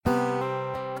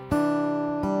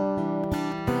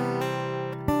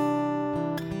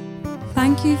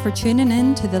Thank you for tuning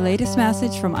in to the latest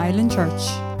message from Island Church.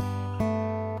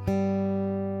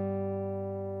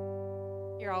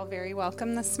 You're all very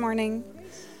welcome this morning.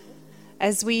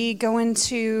 As we go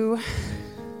into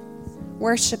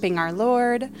worshiping our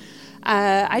Lord,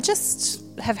 I just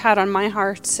have had on my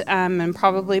heart, and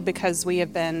probably because we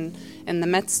have been in the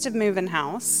midst of moving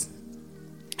house,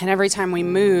 and every time we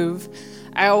move,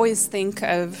 I always think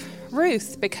of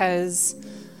Ruth because,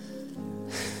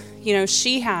 you know,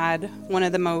 she had one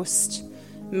of the most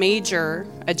major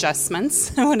adjustments,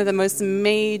 one of the most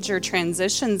major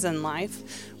transitions in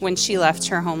life when she left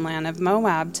her homeland of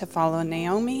Moab to follow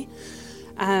Naomi.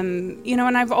 You know,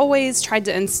 and I've always tried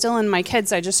to instill in my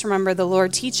kids, I just remember the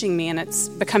Lord teaching me, and it's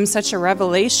become such a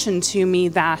revelation to me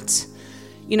that,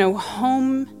 you know,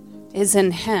 home is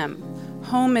in Him.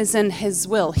 Home is in His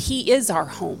will. He is our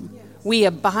home. We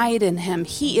abide in Him.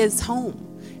 He is home.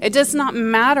 It does not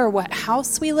matter what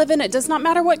house we live in. It does not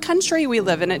matter what country we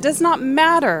live in. It does not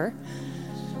matter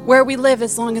where we live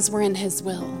as long as we're in His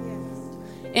will.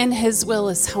 In His will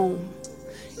is home.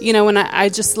 You know, and I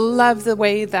just love the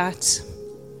way that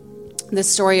the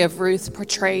story of Ruth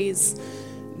portrays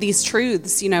these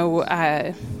truths. You know,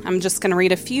 I'm just going to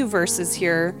read a few verses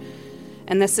here.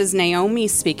 And this is Naomi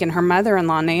speaking, her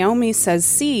mother-in-law. Naomi says,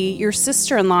 "See, your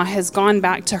sister-in-law has gone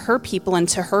back to her people and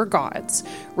to her gods.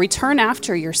 Return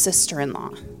after your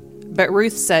sister-in-law." But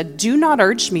Ruth said, "Do not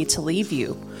urge me to leave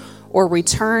you or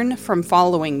return from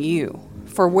following you.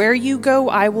 For where you go,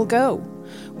 I will go.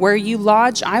 Where you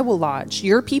lodge, I will lodge.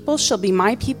 Your people shall be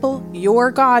my people,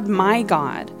 your God, my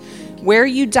God. Where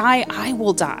you die, I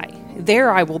will die. There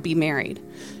I will be married.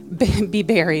 Be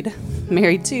buried.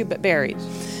 Married too, but buried.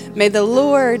 May the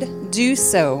Lord do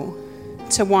so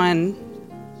to one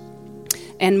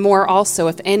and more also,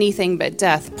 if anything but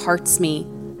death parts me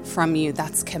from you."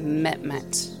 That's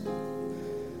commitment.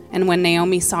 And when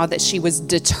Naomi saw that she was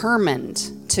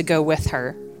determined to go with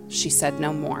her, she said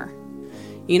no more.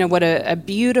 You know, what a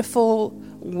beautiful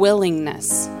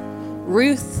willingness.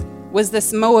 Ruth was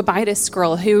this Moabitess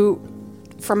girl who,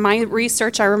 from my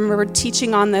research, I remember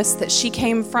teaching on this, that she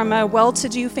came from a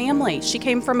well-to-do family. She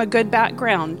came from a good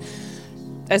background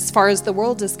as far as the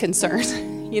world is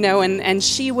concerned, you know, and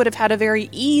she would have had a very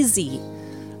easy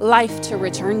life to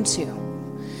return to.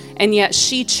 And yet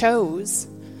she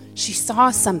saw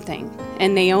something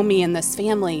in Naomi and this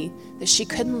family that she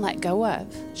couldn't let go of.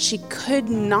 She could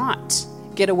not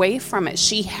get away from it.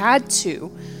 She had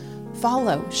to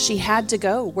follow. She had to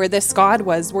go where this God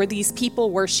was, where these people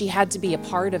were. She had to be a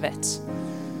part of it.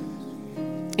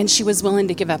 And she was willing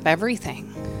to give up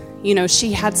everything. You know,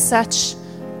 she had such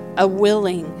a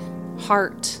willing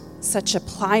heart, such a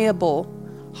pliable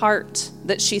heart,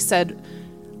 that she said,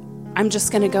 "I'm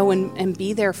just going to go and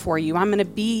be there for you. I'm going to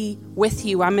be with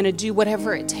you. I'm going to do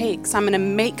whatever it takes. I'm going to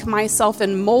make myself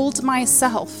and mold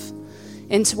myself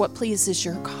into what pleases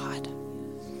your God."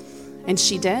 And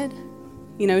she did.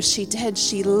 You know, she did.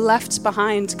 She left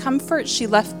behind comfort. She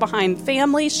left behind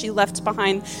family. She left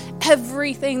behind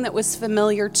everything that was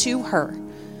familiar to her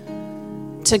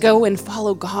to go and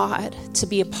follow God, to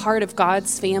be a part of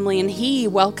God's family. And He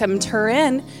welcomed her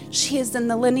in. She is in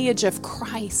the lineage of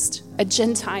Christ, a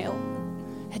Gentile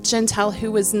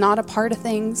who was not a part of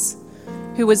things,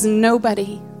 who was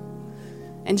nobody.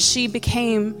 And she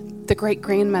became the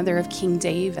great-grandmother of King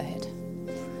David.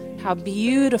 How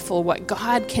beautiful what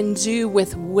God can do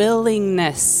with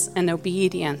willingness and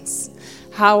obedience.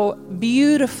 How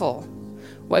beautiful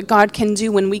what God can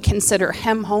do when we consider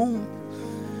Him home.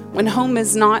 When home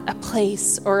is not a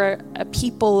place or a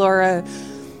people or a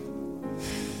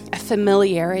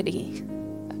familiarity.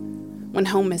 When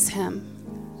home is Him.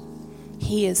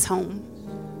 He is home.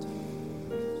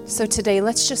 So today,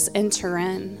 let's just enter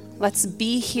in. Let's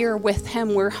be here with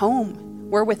Him. We're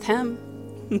home. We're with Him.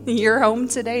 You're home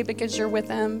today because you're with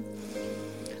Him.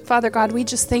 Father God, we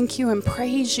just thank you and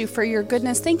praise you for your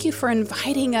goodness. Thank you for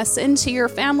inviting us into your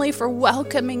family, for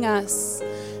welcoming us.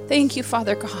 Thank you,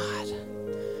 Father God.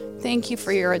 Thank you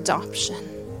for your adoption.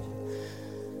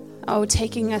 Oh,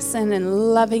 taking us in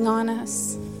and loving on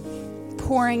us,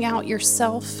 pouring out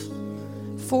yourself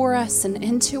for us and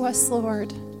into us,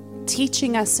 Lord.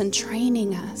 Teaching us and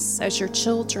training us as your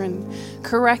children,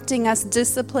 correcting us,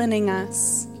 disciplining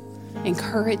us,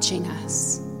 encouraging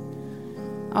us.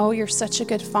 Oh, you're such a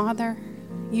good Father.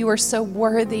 You are so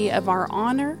worthy of our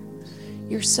honor.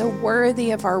 You're so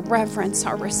worthy of our reverence,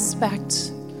 our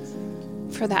respect,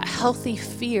 for that healthy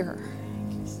fear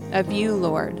of you,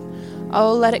 Lord.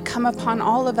 Oh, let it come upon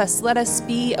all of us. Let us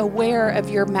be aware of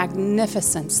your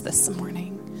magnificence this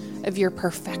morning, of your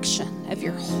perfection, of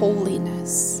your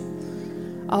holiness.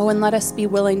 Oh, and let us be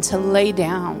willing to lay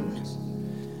down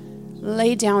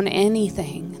Lay down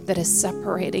anything that is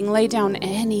separating. Lay down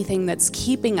anything that's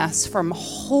keeping us from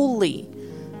wholly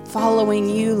following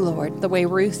you, Lord, the way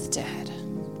Ruth did.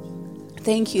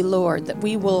 Thank you, Lord, that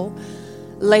we will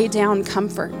lay down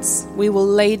comforts. We will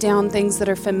lay down things that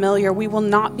are familiar. We will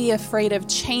not be afraid of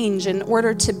change in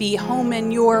order to be home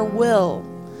in your will,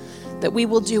 that we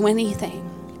will do anything,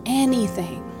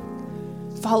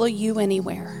 follow you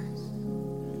anywhere.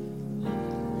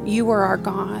 You are our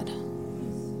God.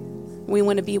 We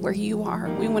want to be where you are.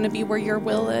 We want to be where your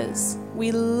will is.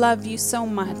 We love you so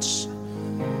much.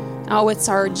 Oh, it's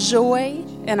our joy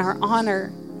and our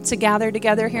honor to gather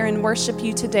together here and worship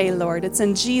you today, Lord. It's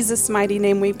in Jesus' mighty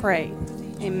name we pray.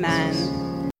 Amen.